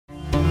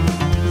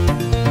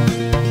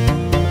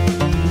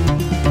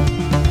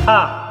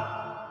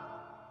Ha!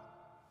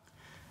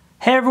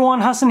 Hey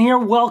everyone, Hassan here.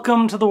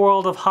 Welcome to the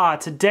world of Ha.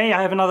 Today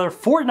I have another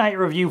Fortnite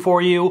review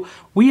for you.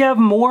 We have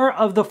more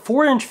of the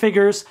 4-inch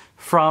figures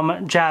from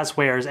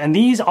Jazzwares, and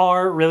these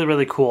are really,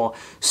 really cool.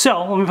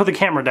 So let me put the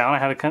camera down. I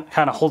had to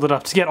kind of hold it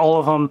up to get all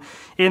of them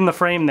in the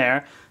frame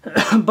there.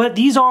 But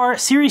these are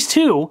Series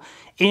 2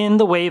 in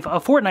the wave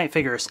of Fortnite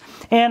figures.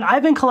 And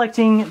I've been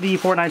collecting the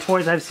Fortnite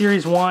toys. I have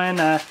Series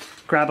 1,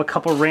 grab a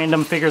couple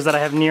random figures that I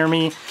have near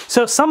me.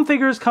 So some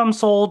figures come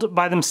sold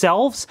by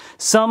themselves,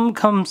 some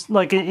come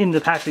like in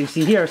the pack that you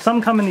see here, some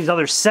come in these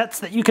other sets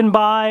that you can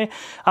buy,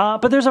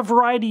 but there's a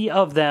variety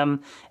of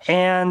them,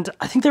 and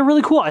I think they're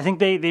really cool. I think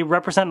they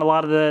represent a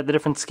lot of the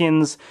different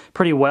skins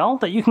pretty well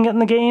that you can get in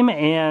the game,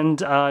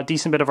 and a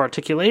decent bit of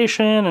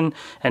articulation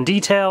and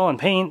detail and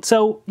paint.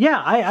 So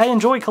yeah, I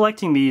enjoy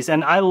collecting these,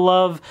 and I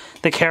love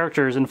the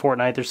characters in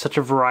Fortnite. There's such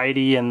a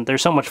variety, and they're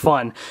so much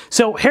fun.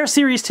 So here's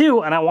Series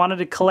 2, and I wanted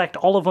to collect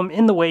all of them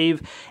in the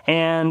wave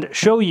and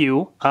show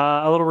you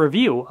a little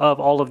review of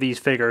all of these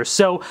figures.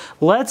 So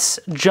let's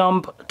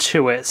jump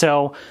to it.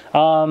 So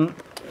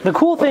the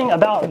cool thing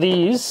about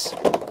these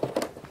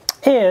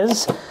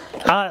is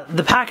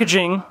the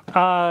packaging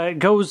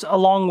goes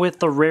along with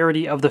the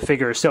rarity of the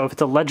figure. So if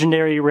it's a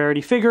legendary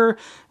rarity figure,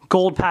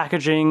 gold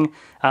packaging,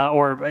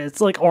 or it's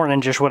like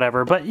orange-ish,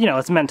 whatever, but you know,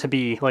 it's meant to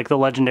be like the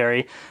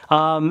legendary,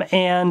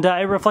 and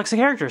it reflects the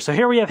character. So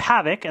here we have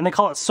Havoc, and they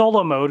call it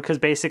solo mode because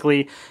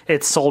basically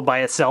it's sold by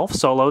itself,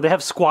 solo. They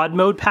have squad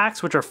mode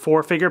packs, which are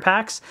 4-figure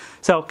packs,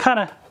 so kind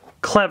of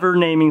clever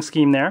naming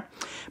scheme there.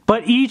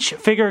 But each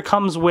figure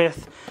comes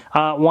with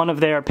one of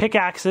their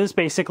pickaxes,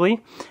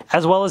 basically,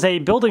 as well as a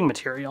building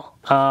material.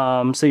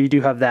 So you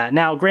do have that.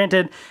 Now,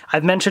 granted,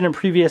 I've mentioned in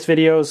previous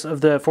videos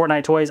of the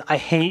Fortnite toys, I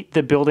hate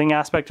the building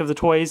aspect of the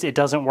toys. It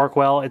doesn't work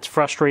well. It's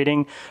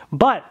frustrating.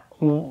 But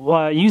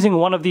using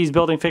one of these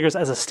building figures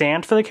as a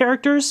stand for the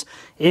characters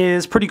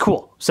is pretty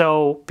cool.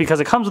 So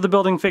because it comes with a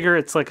building figure,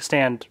 it's like a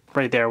stand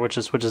right there, which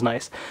is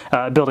nice.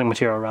 Building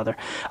material, rather.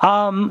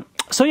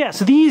 So yeah,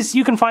 so these,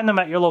 you can find them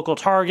at your local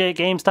Target,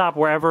 GameStop,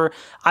 wherever.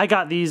 I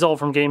got these all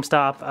from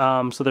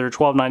GameStop, so they're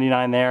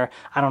 $12.99 there.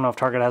 I don't know if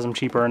Target has them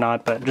cheaper or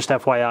not, but just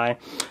FYI.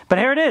 But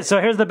here it is.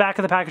 So here's the back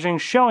of the packaging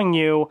showing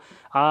you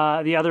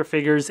the other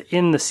figures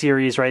in the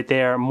series right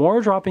there. More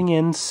dropping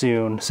in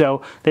soon.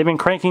 So they've been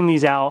cranking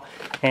these out,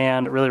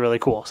 and really, really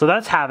cool. So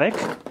that's Havoc.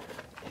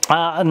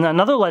 And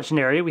another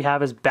legendary we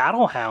have is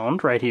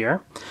Battlehound right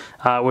here,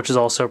 which is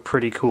also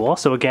pretty cool.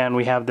 So again,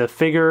 we have the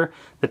figure,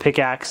 the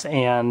pickaxe,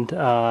 and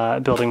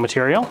building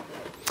material.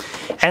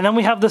 And then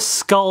we have the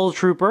Skull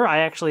Trooper. I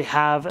actually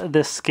have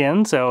this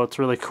skin, so it's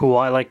really cool.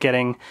 I like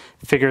getting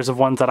figures of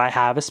ones that I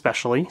have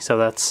especially, so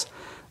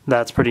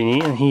that's pretty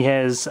neat. And he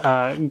has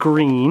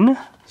green,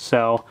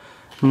 so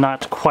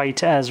not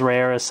quite as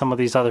rare as some of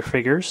these other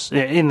figures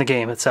in the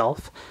game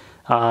itself,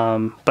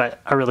 but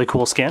a really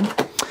cool skin.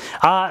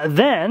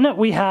 Then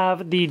we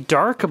have the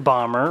Dark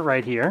Bomber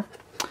right here,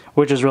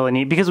 which is really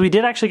neat because we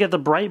did actually get the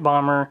Bright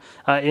Bomber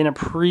in a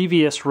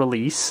previous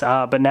release,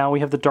 but now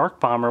we have the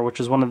Dark Bomber, which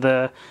is one of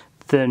the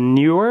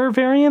newer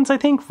variants, I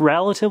think,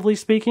 relatively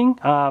speaking.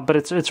 But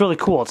it's really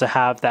cool to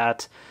have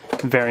that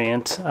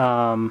variant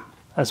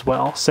as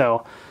well.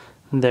 So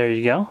there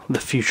you go. The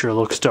future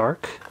looks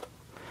dark.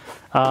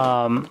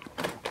 Then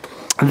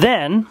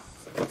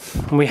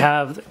we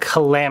have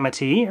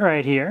Calamity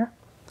right here.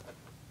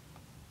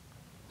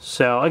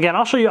 So again,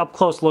 I'll show you up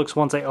close looks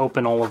once I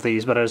open all of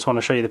these, but I just want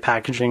to show you the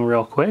packaging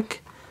real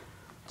quick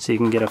so you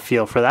can get a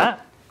feel for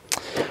that.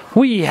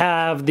 We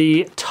have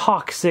the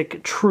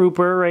Toxic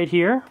Trooper right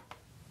here.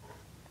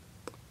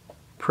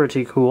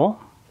 Pretty cool.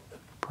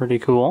 Pretty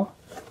cool.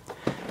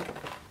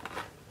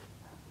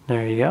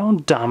 There you go.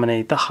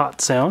 Dominate the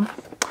hot zone.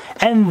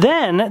 And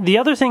then, the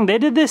other thing, they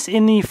did this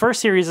in the first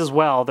series as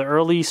well, the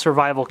early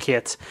survival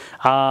kit.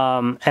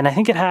 And I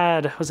think it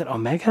had, was it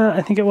Omega?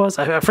 I think it was.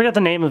 I forget the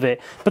name of it.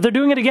 But they're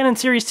doing it again in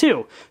Series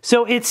 2.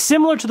 So it's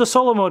similar to the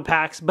solo mode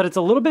packs, but it's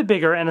a little bit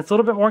bigger and it's a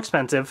little bit more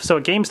expensive. So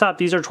at GameStop,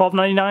 these are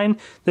 $12.99.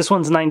 This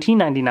one's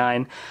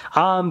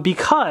 $19.99.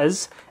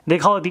 Because they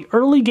call it the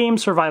early game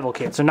survival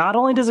kit. So not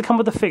only does it come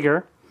with a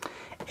figure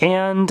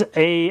and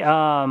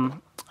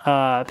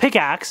a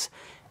pickaxe,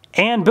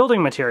 and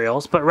building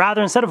materials, but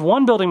rather instead of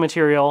one building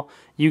material,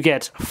 you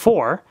get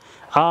 4,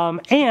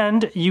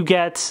 and you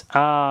get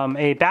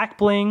a back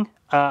bling,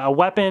 a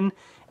weapon,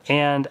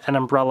 and an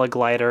umbrella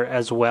glider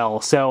as well.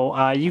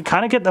 So you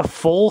kind of get the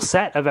full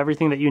set of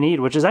everything that you need,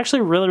 which is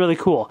actually really, really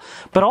cool.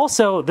 But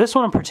also, this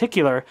one in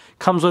particular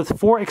comes with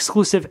 4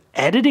 exclusive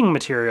editing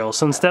materials.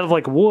 So instead of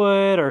like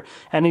wood or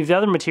any of the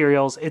other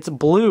materials, it's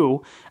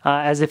blue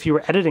as if you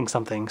were editing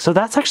something. So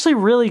that's actually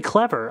really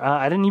clever.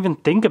 I didn't even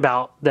think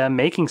about them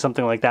making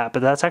something like that,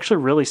 but that's actually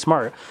really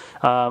smart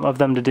of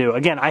them to do.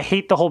 Again, I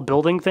hate the whole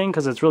building thing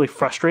because it's really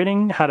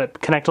frustrating how to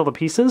connect all the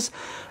pieces.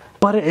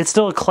 But it's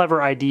still a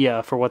clever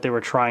idea for what they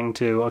were trying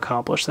to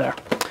accomplish there.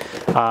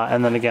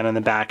 And then again in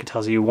the back it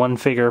tells you 1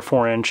 figure,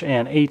 4-inch,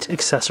 and 8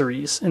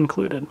 accessories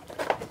included.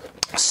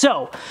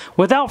 So,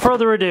 without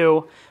further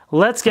ado,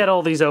 let's get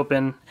all these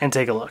open and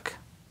take a look.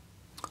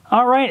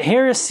 All right,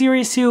 here is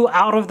Series 2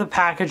 out of the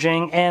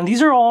packaging, and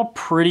these are all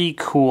pretty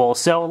cool.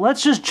 So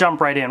let's just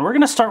jump right in. We're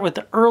gonna start with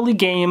the early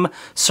game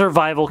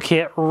survival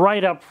kit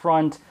right up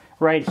front,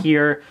 right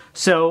here.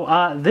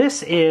 So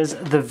this is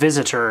the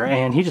Visitor,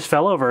 and he just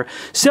fell over.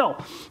 So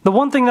the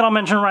one thing that I'll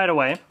mention right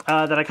away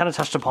that I kind of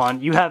touched upon,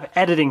 you have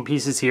editing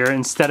pieces here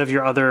instead of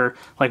your other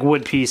like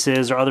wood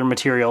pieces or other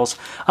materials.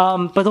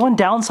 But the one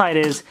downside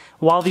is,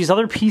 while these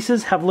other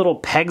pieces have little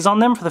pegs on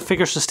them for the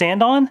figures to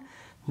stand on,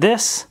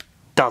 this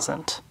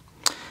doesn't.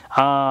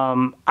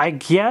 I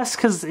guess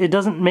because it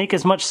doesn't make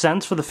as much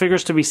sense for the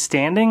figures to be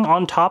standing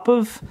on top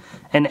of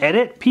an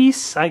edit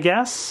piece, I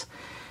guess.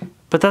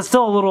 But that's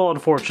still a little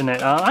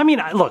unfortunate. I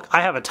mean, look,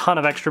 I have a ton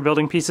of extra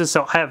building pieces,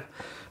 so I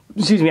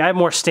have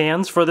more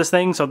stands for this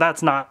thing, so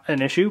that's not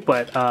an issue,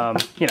 but,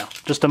 you know,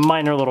 just a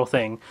minor little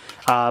thing.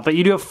 But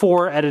you do have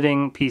 4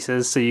 editing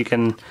pieces, so you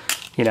can,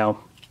 you know,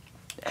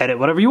 edit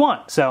whatever you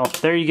want. So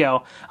there you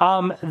go.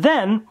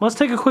 Then let's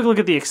take a quick look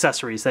at the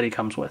accessories that he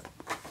comes with.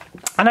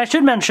 And I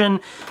should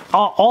mention,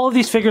 all of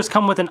these figures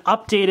come with an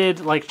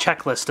updated like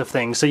checklist of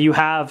things. So you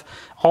have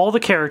all the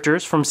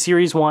characters from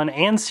Series 1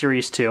 and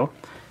Series 2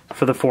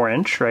 for the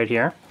 4-inch right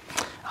here.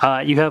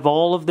 You have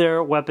all of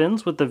their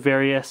weapons with the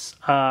various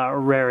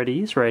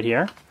rarities right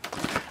here.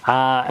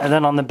 And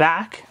then on the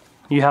back,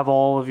 you have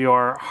all of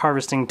your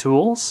harvesting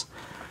tools.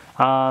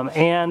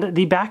 And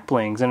the back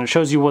blings, and it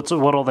shows you what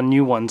all the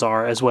new ones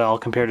are as well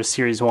compared to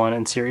Series 1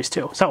 and Series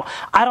 2. So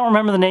I don't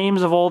remember the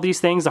names of all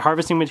these things, the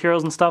harvesting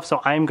materials and stuff,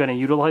 so I'm going to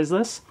utilize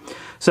this.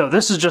 So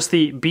this is just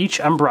the beach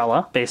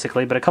umbrella,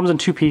 basically, but it comes in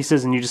 2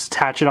 pieces and you just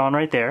attach it on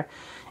right there.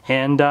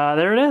 And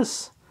there it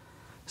is.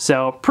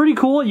 So pretty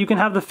cool. You can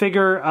have the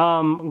figure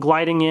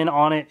gliding in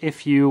on it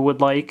if you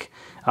would like,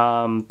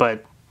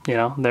 but you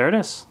know, there it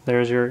is.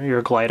 There's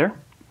your glider.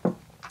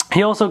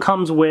 He also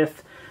comes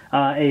with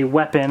a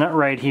weapon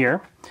right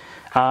here,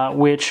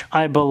 which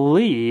I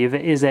believe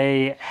is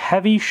a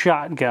heavy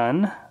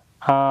shotgun,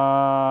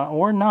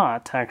 or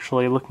not,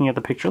 actually, looking at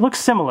the picture. It looks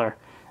similar,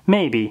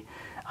 maybe.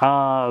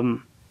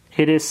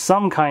 It is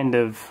some kind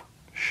of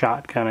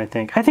shotgun, I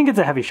think. I think it's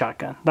a heavy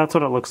shotgun. That's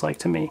what it looks like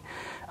to me.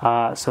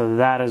 So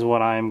that is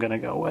what I'm going to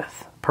go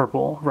with.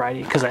 Purple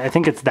variety, because I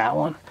think it's that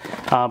one.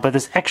 But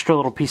this extra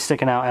little piece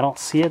sticking out, I don't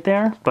see it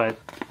there, but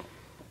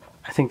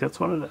I think that's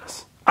what it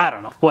is. I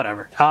don't know,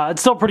 whatever.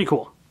 It's still pretty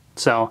cool.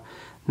 So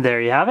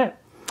there you have it.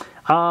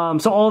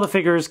 So all the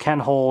figures can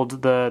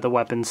hold the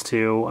weapons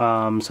too,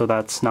 so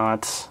that's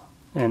not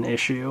an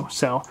issue.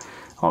 So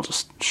I'll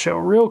just show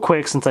real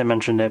quick since I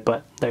mentioned it,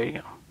 but there you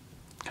go.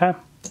 Okay.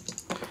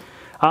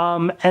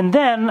 And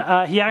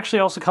then he actually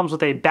also comes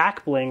with a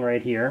back bling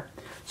right here.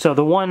 So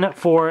the one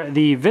for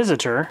the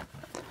Visitor,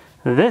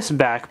 this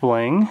back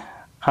bling,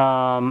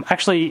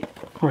 actually,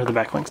 where are the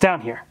back blings?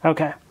 Down here.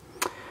 Okay.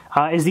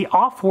 Is the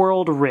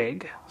Off-World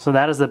Rig. So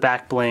that is the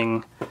back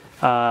bling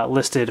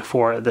listed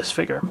for this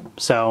figure.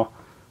 So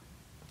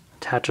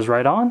attaches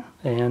right on,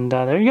 and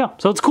there you go.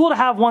 So it's cool to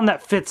have one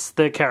that fits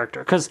the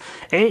character, because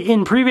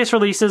in previous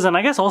releases, and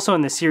I guess also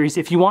in this series,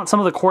 if you want some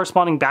of the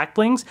corresponding back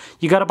blings,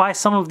 you got to buy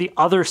some of the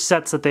other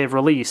sets that they've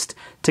released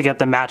to get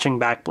the matching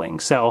back bling.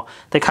 So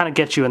they kind of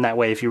get you in that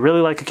way. If you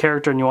really like a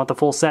character and you want the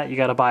full set, you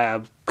got to buy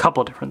a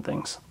couple different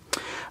things.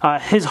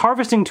 His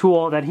harvesting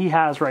tool that he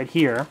has right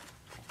here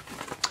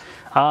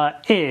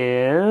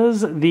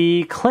is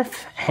the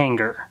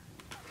Cliffhanger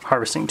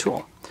harvesting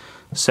tool.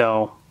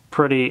 So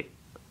pretty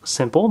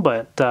simple,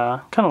 but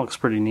kind of looks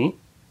pretty neat.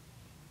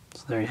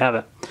 So there you have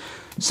it.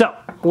 So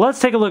let's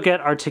take a look at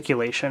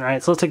articulation,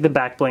 right? So let's take the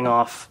back bling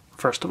off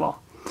first of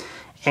all.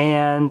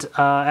 And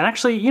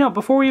actually, you know,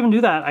 before we even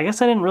do that, I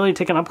guess I didn't really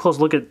take an up-close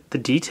look at the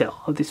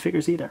detail of these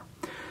figures either.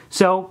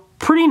 So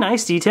pretty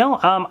nice detail.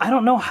 I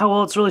don't know how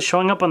well it's really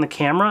showing up on the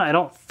camera. I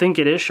don't think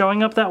it is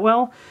showing up that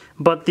well,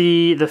 but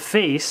the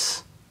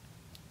face,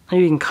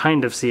 you can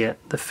kind of see it.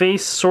 The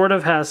face sort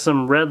of has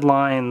some red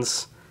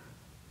lines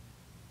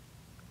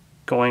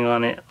going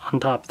on it on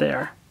top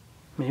there.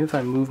 Maybe if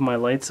I move my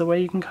lights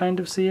away, you can kind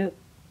of see it.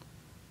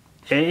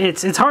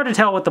 It's hard to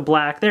tell with the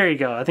black. There you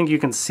go. I think you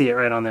can see it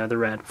right on there, the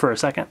red, for a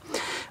second.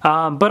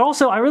 But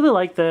also, I really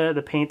like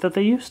the paint that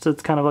they used.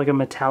 It's kind of like a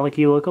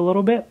metallic-y look a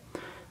little bit.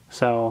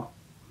 So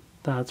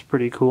that's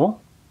pretty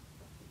cool.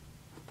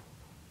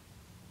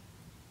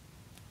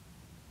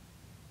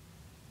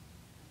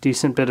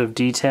 Decent bit of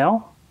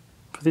detail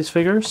for these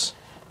figures.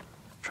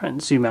 Try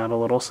and zoom out a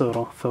little so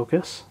it'll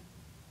focus.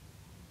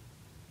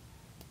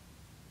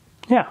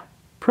 Yeah,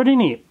 pretty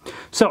neat.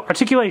 So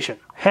articulation.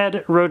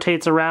 Head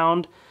rotates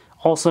around,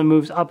 also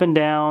moves up and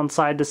down,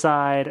 side to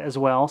side as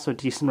well, so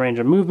decent range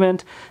of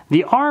movement.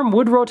 The arm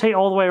would rotate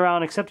all the way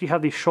around, except you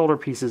have these shoulder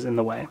pieces in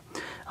the way.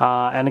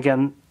 And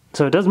again,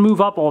 so it does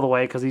move up all the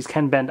way because these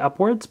can bend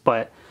upwards,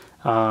 but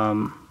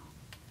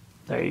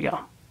there you go.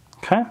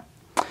 Okay.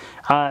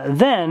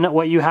 Then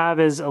what you have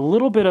is a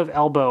little bit of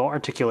elbow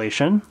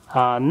articulation,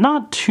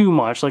 not too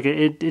much. Like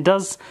it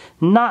does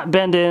not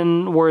bend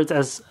inwards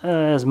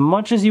as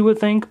much as you would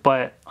think,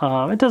 but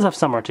it does have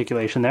some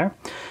articulation there.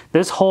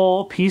 This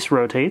whole piece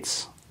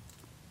rotates,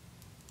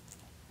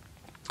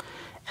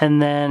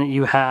 And then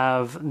you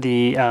have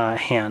the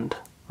hand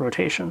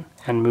rotation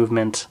and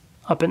movement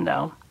up and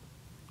down.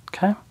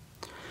 Okay.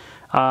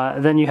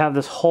 Then you have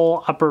this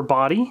whole upper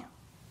body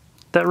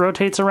that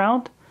rotates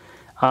around.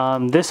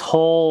 This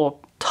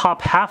whole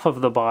top half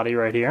of the body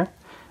right here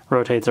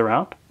rotates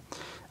around.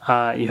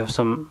 You have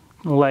some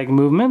leg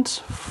movements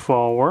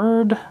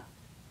forward.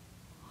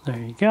 There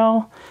you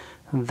go.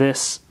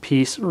 This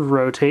piece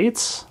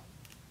rotates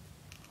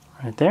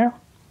right there.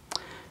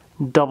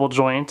 Double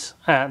joint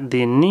at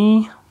the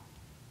knee.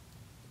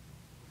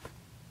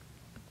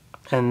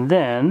 And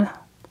then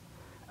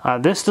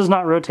this does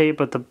not rotate,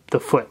 but the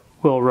foot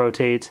will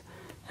rotate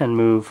and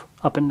move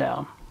up and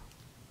down.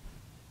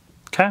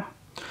 Okay,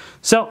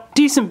 so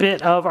decent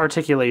bit of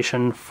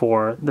articulation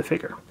for the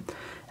figure.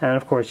 And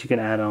of course you can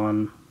add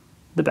on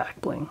the back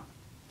bling.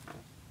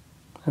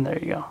 And there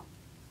you go.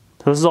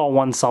 So this is all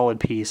one solid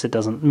piece. It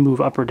doesn't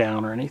move up or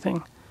down or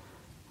anything,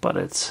 but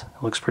it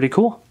looks pretty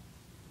cool.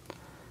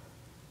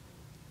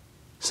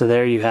 So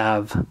there you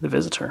have the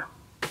visitor.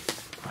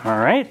 All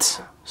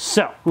right,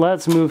 so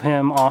let's move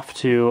him off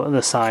to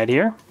the side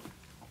here.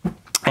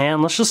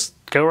 And let's just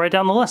go right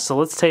down the list. So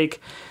let's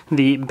take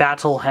the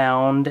Battle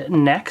Hound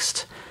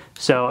next.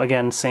 So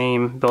again,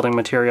 same building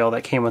material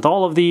that came with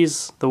all of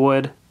these, the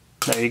wood.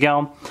 There you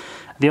go.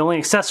 The only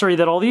accessory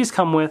that all these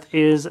come with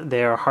is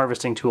their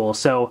harvesting tool.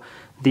 So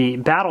the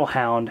Battle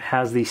Hound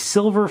has the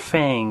Silver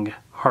Fang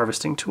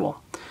harvesting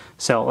tool.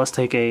 So let's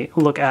take a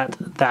look at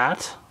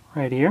that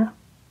right here.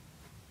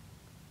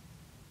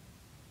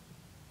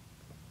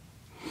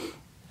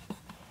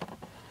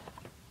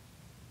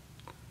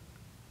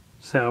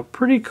 So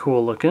pretty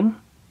cool looking.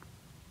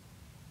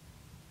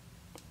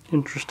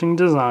 Interesting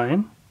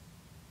design.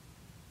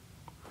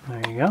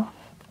 There you go.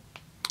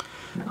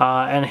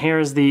 And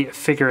here's the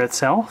figure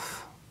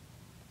itself.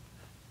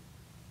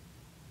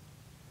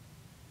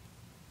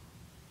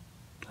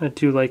 I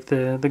do like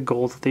the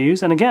gold that they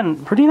use. And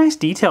again, pretty nice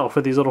detail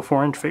for these little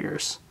 4-inch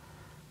figures.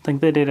 I think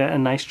they did a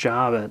nice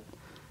job at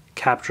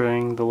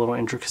capturing the little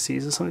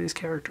intricacies of some of these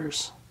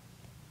characters.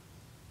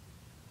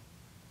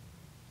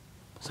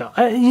 So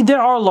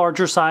there are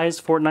larger size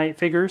Fortnite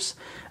figures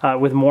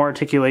with more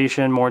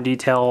articulation, more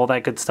detail, all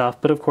that good stuff,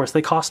 but of course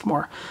they cost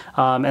more.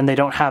 And they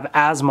don't have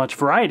as much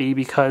variety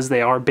because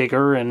they are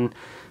bigger and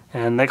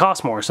they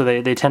cost more. So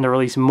they tend to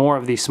release more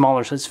of these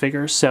smaller size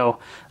figures. So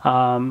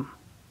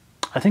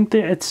I think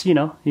that it's, you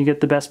know, you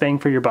get the best bang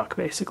for your buck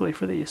basically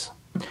for these.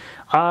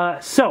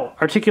 So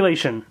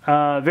articulation,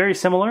 very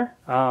similar,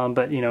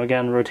 but you know,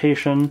 again,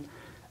 rotation.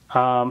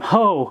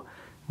 Oh,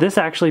 this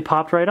actually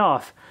popped right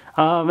off.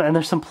 And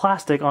there's some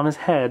plastic on his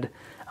head.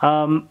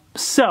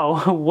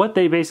 So what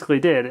they basically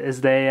did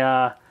is they,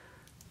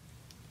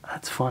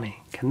 that's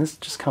funny. Can this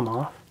just come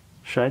off?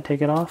 Should I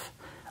take it off?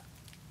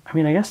 I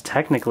mean, I guess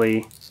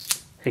technically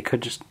it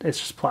could just, it's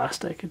just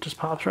plastic. It just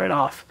pops right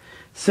off.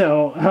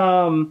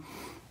 So,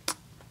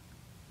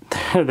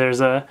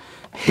 there's a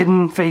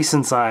hidden face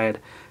inside.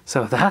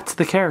 So that's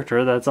the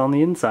character that's on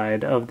the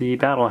inside of the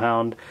Battle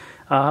Hound.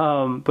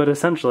 But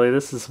essentially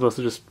this is supposed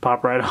to just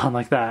pop right on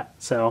like that.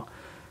 So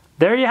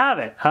there you have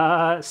it.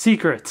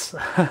 Secrets.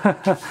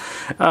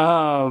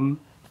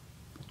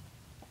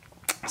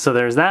 So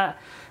there's that.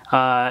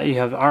 You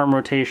have arm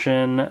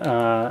rotation,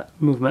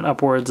 movement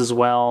upwards as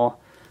well.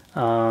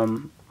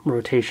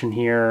 Rotation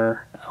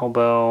here,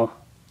 elbow,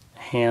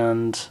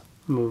 hand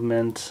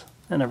movement,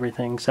 and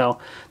everything. So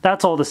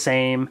that's all the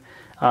same.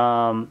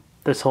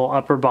 This whole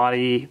upper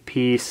body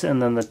piece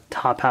and then the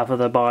top half of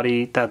the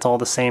body, that's all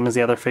the same as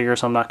the other figure,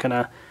 so I'm not going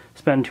to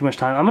spend too much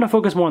time. I'm going to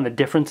focus more on the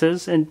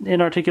differences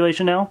in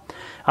articulation now.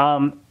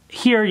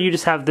 Here you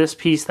just have this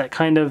piece that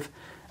kind of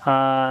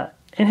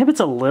inhibits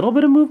a little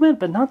bit of movement,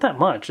 but not that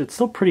much. It's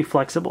still pretty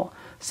flexible.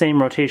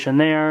 Same rotation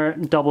there,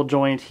 double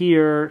joint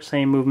here,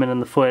 same movement in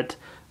the foot.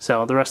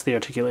 So the rest of the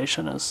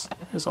articulation is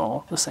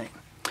all the same.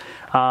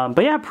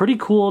 But yeah, pretty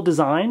cool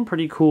design,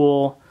 pretty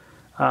cool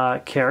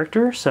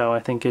character. So I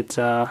think it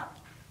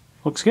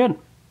looks good.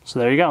 So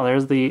there you go.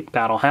 There's the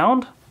Battle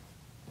Hound.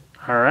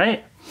 All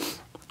right,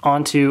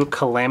 on to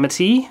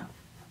Calamity.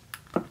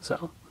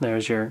 So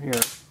there's your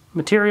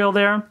material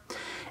there.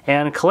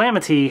 And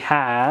Calamity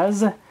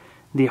has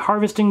the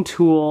harvesting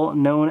tool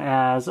known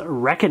as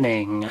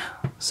Reckoning.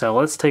 So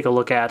let's take a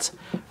look at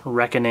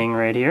Reckoning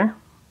right here.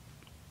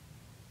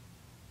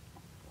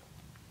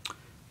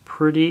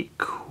 Pretty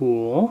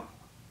cool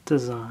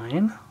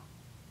design.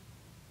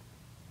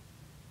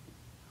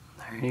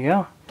 There you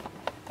go.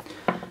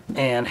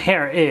 And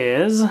here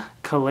is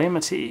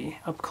Calamity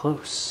up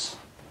close.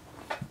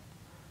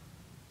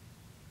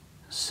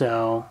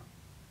 So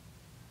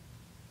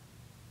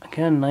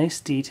again, nice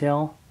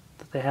detail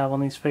that they have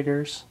on these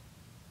figures.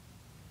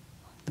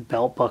 The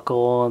belt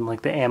buckle and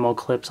like the ammo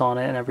clips on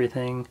it and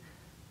everything.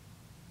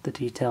 The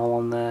detail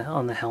on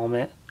the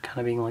helmet kind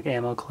of being like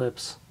ammo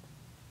clips.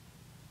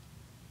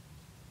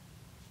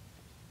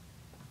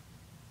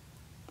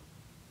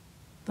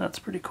 That's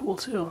pretty cool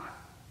too.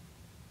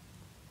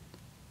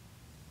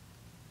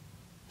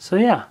 So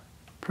yeah,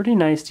 pretty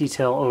nice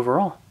detail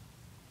overall.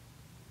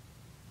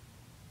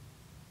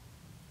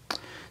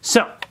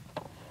 So,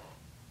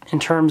 in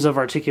terms of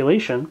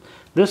articulation,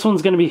 this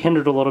one's going to be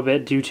hindered a little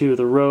bit due to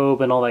the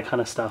robe and all that kind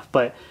of stuff,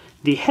 but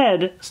the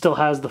head still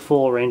has the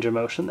full range of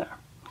motion there,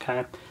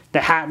 okay?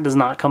 The hat does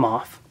not come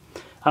off.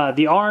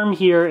 The arm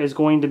here is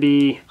going to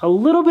be a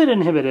little bit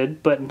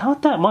inhibited, but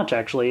not that much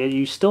actually.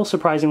 You still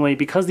surprisingly,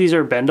 because these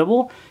are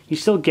bendable, you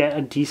still get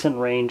a decent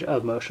range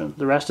of motion.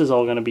 The rest is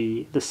all going to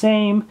be the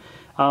same.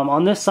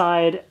 On this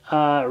side,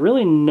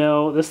 really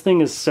no, this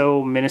thing is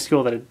so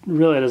minuscule that it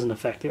really doesn't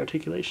affect the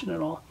articulation at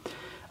all.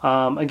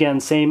 Again,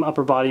 same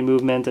upper body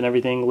movement and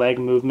everything, leg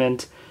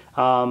movement,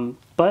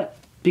 but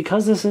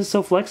because this is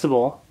so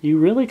flexible, you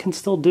really can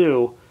still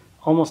do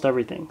almost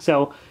everything.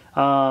 So,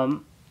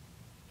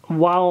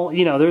 while,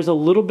 you know, there's a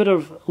little bit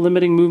of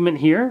limiting movement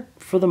here,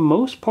 for the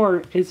most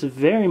part, it's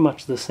very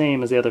much the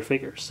same as the other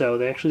figures. So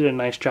they actually did a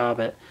nice job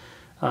at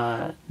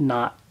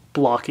not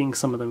blocking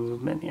some of the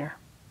movement here.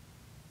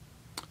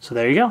 So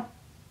there you go.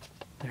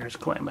 There's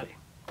Calamity.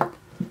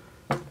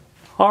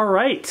 All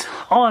right,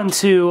 on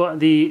to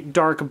the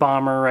Dark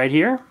Bomber right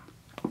here.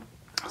 So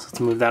let's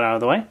move that out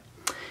of the way.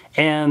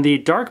 And the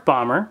Dark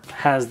Bomber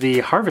has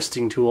the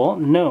harvesting tool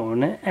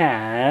known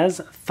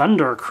as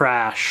Thunder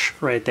Crash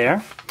right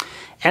there.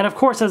 And of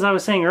course, as I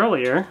was saying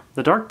earlier,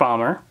 the Dark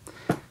Bomber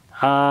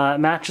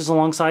matches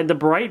alongside the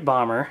Bright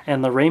Bomber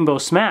and the Rainbow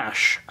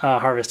Smash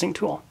harvesting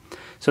tool.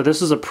 So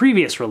this is a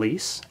previous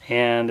release,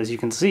 and as you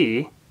can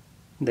see,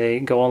 they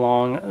go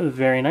along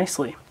very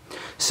nicely.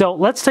 So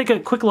let's take a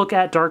quick look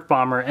at Dark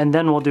Bomber, and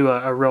then we'll do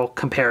a real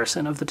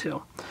comparison of the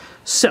two.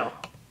 So,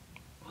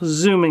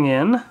 zooming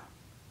in.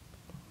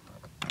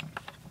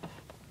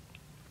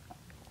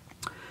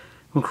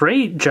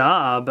 Great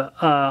job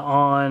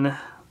on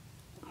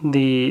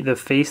the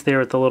face there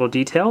with the little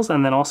details,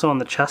 and then also on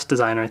the chest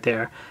design right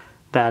there.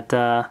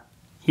 That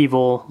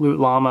evil loot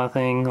llama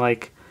thing,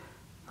 like,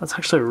 that's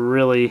actually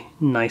really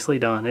nicely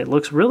done. It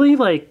looks really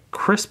like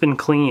crisp and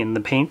clean,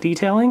 the paint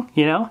detailing,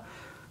 you know?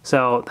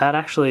 So that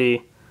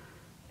actually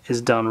is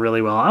done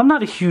really well. I'm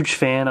not a huge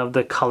fan of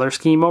the color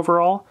scheme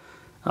overall,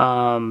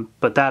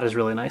 but that is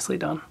really nicely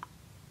done.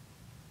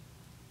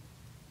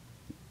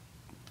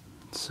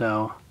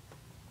 So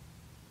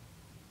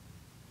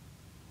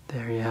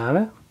there you have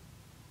it.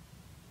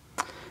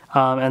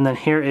 And then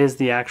here is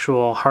the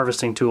actual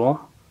harvesting tool.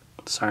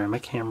 Sorry, my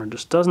camera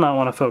just does not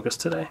want to focus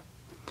today.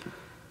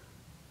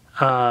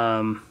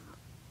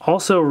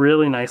 Also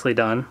really nicely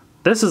done.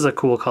 This is a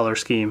cool color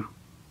scheme.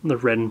 The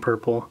red and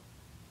purple.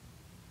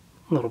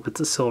 Little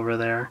bits of silver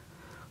there.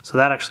 So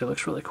that actually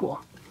looks really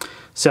cool.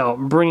 So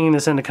bringing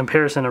this into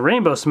comparison to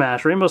Rainbow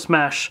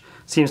Smash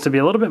seems to be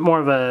a little bit more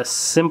of a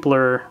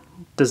simpler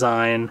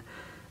design.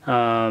 So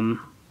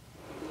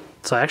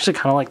I actually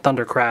kind of like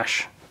Thunder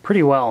Crash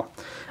pretty well.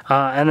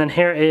 And then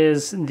here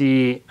is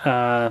the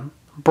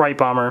Bright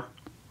Bomber,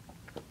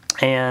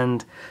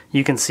 and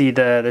you can see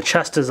the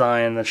chest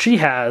design that she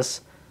has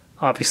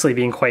obviously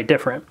being quite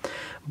different.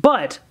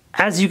 But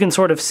as you can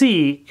sort of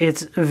see,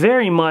 it's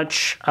very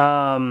much,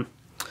 I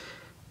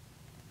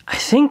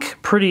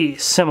think, pretty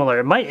similar.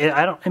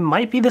 It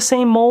might be the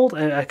same mold.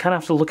 I kind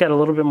of have to look at it a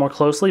little bit more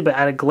closely, but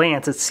at a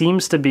glance, it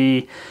seems to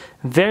be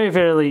very,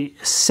 very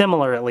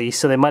similar at least.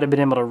 So they might have been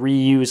able to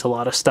reuse a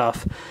lot of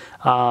stuff.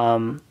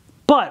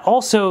 But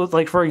also,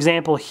 like, for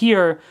example,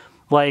 here,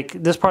 like,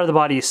 this part of the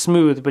body is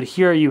smooth, but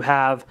here you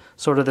have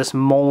sort of this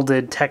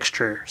molded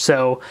texture.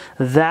 So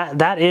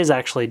that is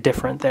actually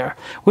different there,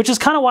 which is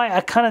kind of why I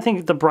kind of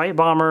think the Bright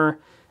Bomber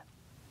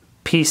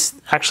piece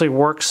actually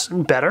works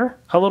better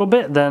a little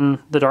bit than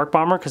the Dark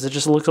Bomber, because it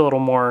just looks a little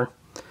more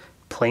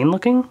plain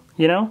looking,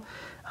 you know?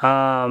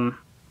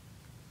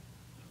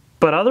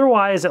 But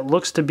otherwise, it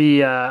looks to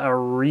be a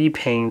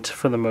repaint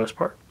for the most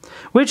part,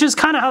 which is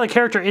kind of how the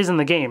character is in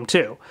the game,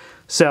 too.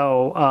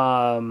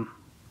 So,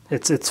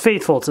 it's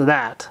faithful to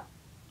that,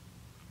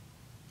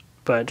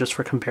 but just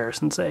for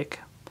comparison's sake.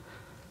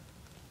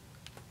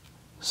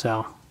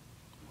 So,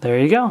 there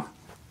you go.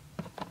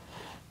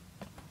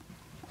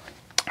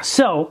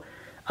 So,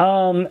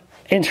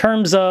 in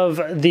terms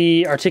of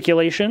the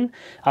articulation,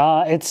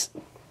 it's,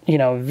 you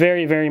know,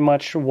 very, very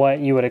much what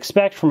you would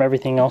expect from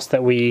everything else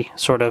that we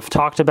sort of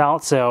talked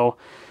about. So,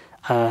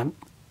 I'm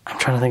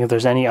trying to think if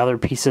there's any other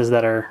pieces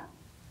that are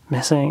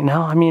missing.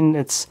 No, I mean,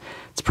 it's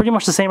pretty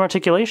much the same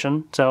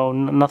articulation, so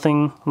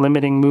nothing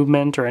limiting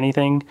movement or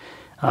anything.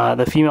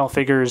 The female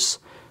figures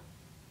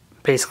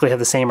basically have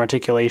the same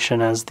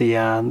articulation as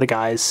the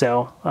guys,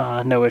 so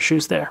no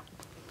issues there.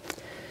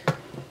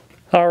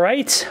 All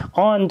right,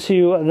 on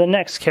to the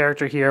next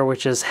character here,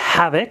 which is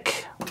Havoc.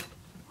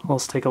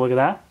 Let's take a look at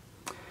that.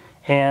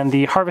 And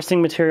the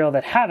harvesting material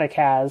that Havoc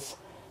has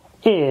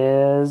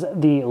is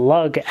the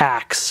lug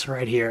axe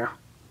right here.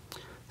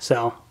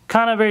 So,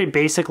 kind of very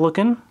basic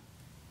looking,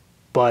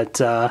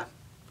 but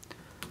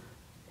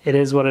it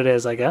is what it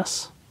is, I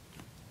guess.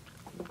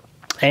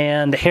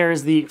 And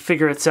here's the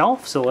figure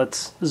itself, so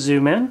let's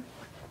zoom in.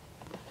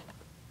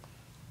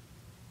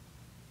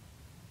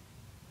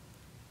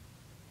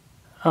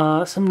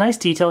 Some nice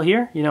detail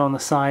here, you know, on the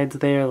sides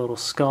there, a little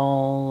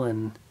skull,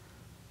 and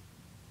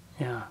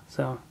yeah,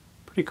 so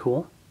pretty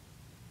cool.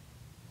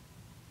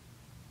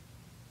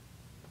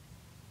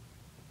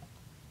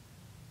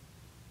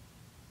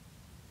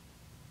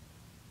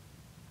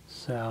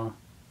 So,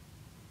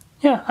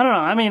 yeah, I don't know.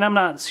 I mean, I'm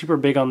not super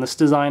big on this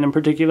design in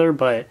particular,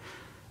 but,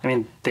 I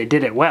mean, they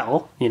did it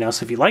well, you know,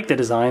 so if you like the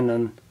design,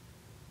 then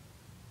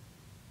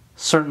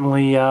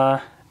certainly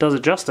does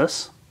it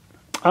justice.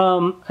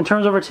 In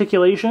terms of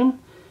articulation,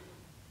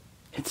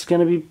 it's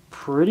going to be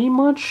pretty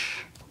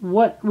much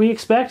what we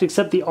expect,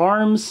 except the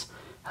arms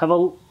have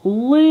a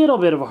little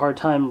bit of a hard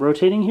time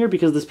rotating here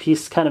because this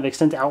piece kind of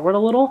extends outward a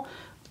little,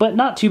 but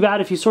not too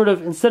bad. If you sort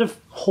of, instead of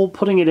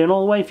putting it in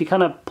all the way, if you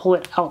kind of pull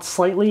it out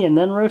slightly and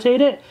then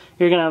rotate it,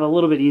 you're going to have a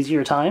little bit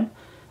easier time.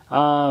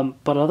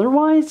 But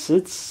otherwise,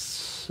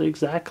 it's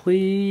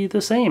exactly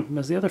the same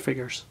as the other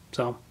figures.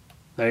 So,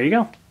 there you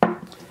go.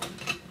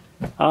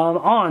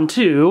 On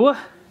to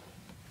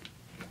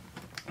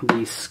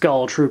the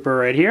Skull Trooper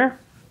right here.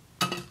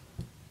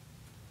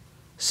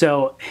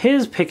 So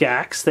his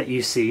pickaxe that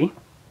you see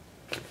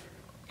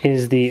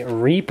is the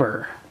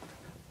Reaper.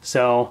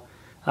 So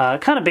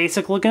kind of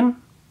basic looking,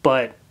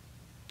 but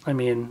I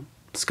mean,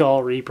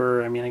 Skull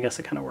Reaper, I mean, I guess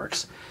it kind of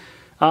works.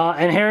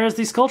 And here is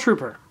the Skull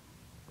Trooper.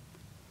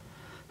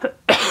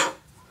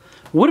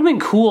 Would have been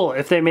cool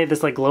if they made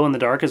this like glow in the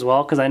dark as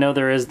well, because I know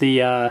there is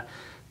the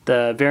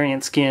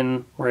variant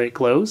skin where it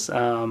glows.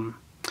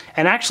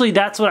 And actually,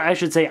 that's what I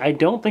should say. I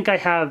don't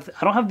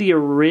have the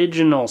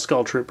original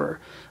Skull Trooper.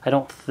 I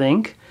don't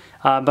think.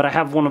 But I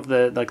have one of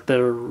the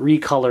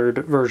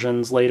recolored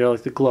versions later,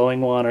 like the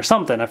glowing one or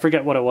something. I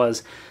forget what it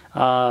was.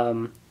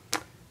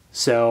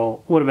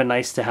 So would have been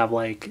nice to have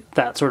like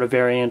that sort of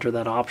variant or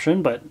that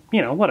option, but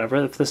you know, whatever.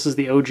 If this is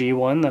the OG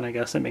one, then I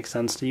guess it makes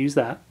sense to use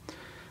that.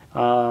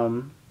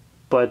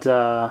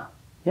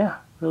 Yeah,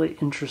 really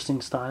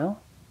interesting style.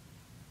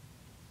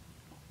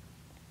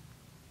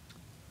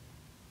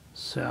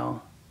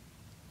 So,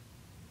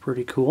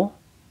 pretty cool.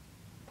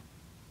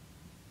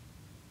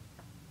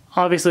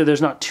 Obviously,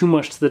 there's not too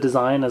much to the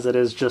design, as it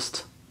is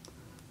just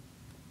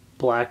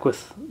black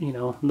with, you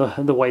know,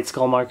 the white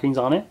skull markings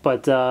on it.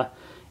 But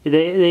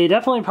they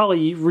definitely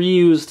probably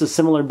reused a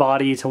similar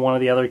body to one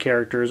of the other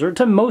characters, or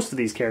to most of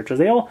these characters.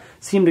 They all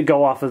seem to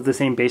go off of the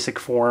same basic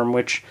form,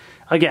 which,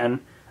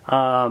 again,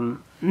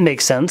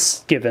 makes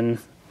sense, given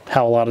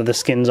how a lot of the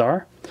skins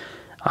are.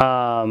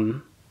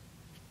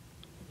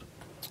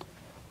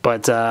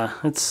 But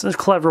it's a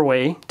clever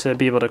way to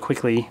be able to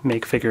quickly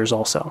make figures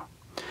also.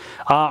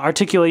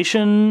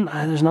 Articulation,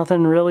 there's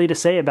nothing really to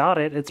say about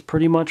it. It's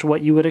pretty much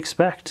what you would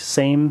expect.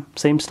 Same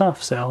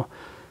stuff. So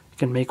you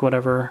can make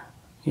whatever,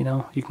 you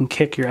know, you can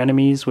kick your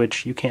enemies,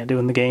 which you can't do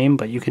in the game,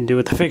 but you can do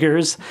with the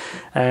figures.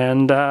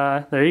 And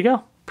there you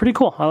go. Pretty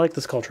cool. I like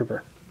this Skull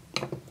Trooper.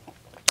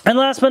 And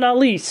last but not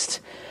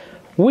least,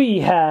 we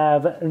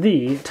have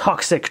the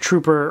Toxic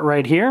Trooper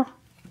right here.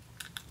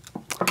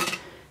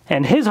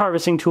 And his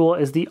harvesting tool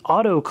is the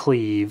Auto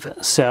Cleave.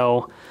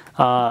 So,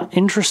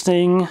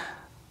 interesting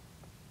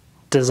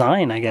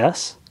design, I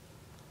guess.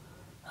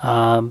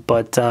 Yeah, I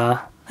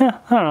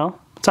don't know.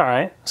 It's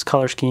alright. It's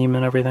color scheme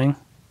and everything.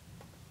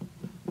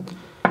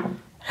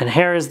 And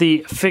here is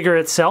the figure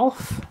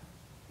itself.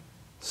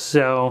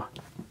 So,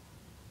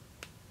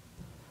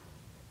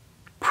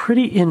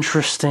 pretty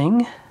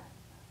interesting.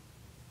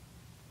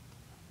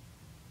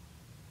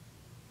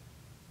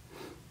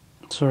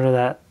 Sort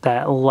of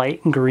that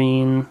light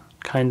green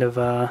kind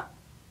of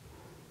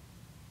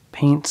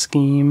paint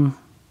scheme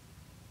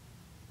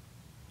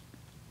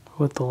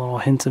with the little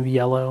hints of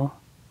yellow.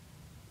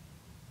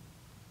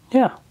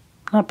 Yeah,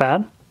 not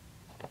bad.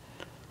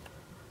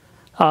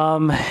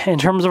 In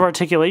terms of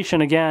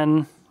articulation,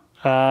 again,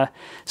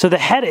 so the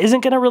head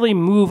isn't going to really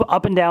move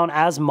up and down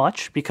as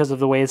much because of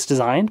the way it's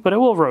designed, but it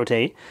will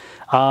rotate.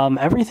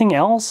 Everything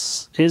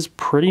else is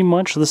pretty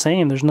much the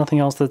same. There's nothing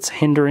else that's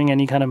hindering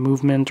any kind of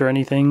movement or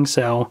anything,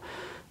 so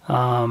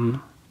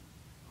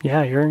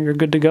yeah, you're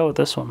good to go with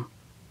this one.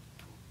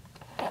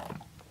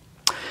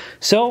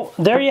 So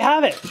there you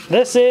have it.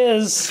 This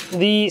is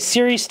the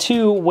Series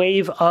 2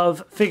 wave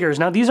of figures.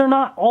 Now, these are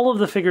not all of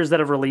the figures that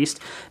have released,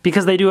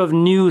 because they do have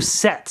new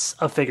sets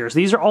of figures.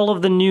 These are all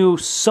of the new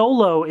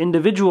solo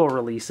individual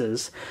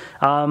releases,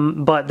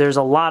 but there's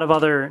a lot of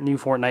other new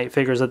Fortnite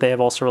figures that they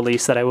have also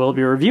released that I will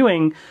be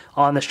reviewing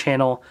on this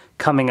channel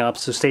coming up,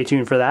 so stay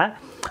tuned for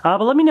that.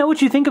 But let me know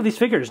what you think of these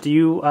figures. Do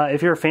you,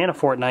 if you're a fan of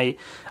Fortnite,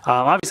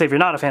 obviously if you're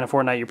not a fan of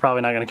Fortnite, you're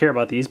probably not going to care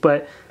about these,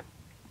 but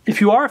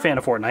if you are a fan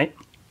of Fortnite,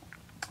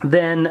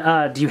 then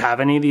do you have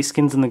any of these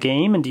skins in the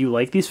game, and do you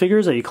like these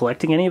figures? Are you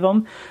collecting any of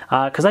them?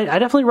 Because I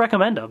definitely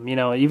recommend them. You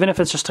know, even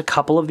if it's just a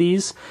couple of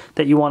these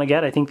that you want to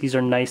get, I think these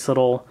are nice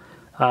little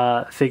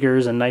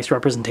figures and nice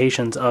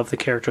representations of the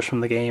characters from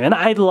the game. And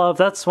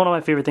that's one of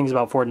my favorite things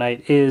about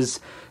Fortnite is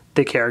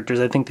the characters.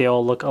 I think they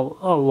all look a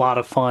lot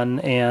of fun,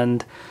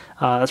 and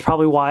that's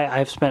probably why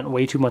I've spent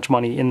way too much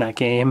money in that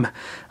game.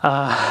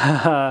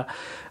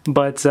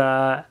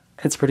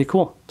 It's pretty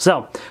cool.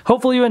 So,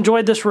 hopefully you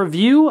enjoyed this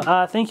review.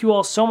 Thank you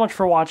all so much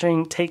for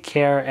watching. Take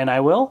care, and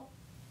I will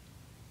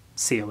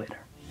see you later.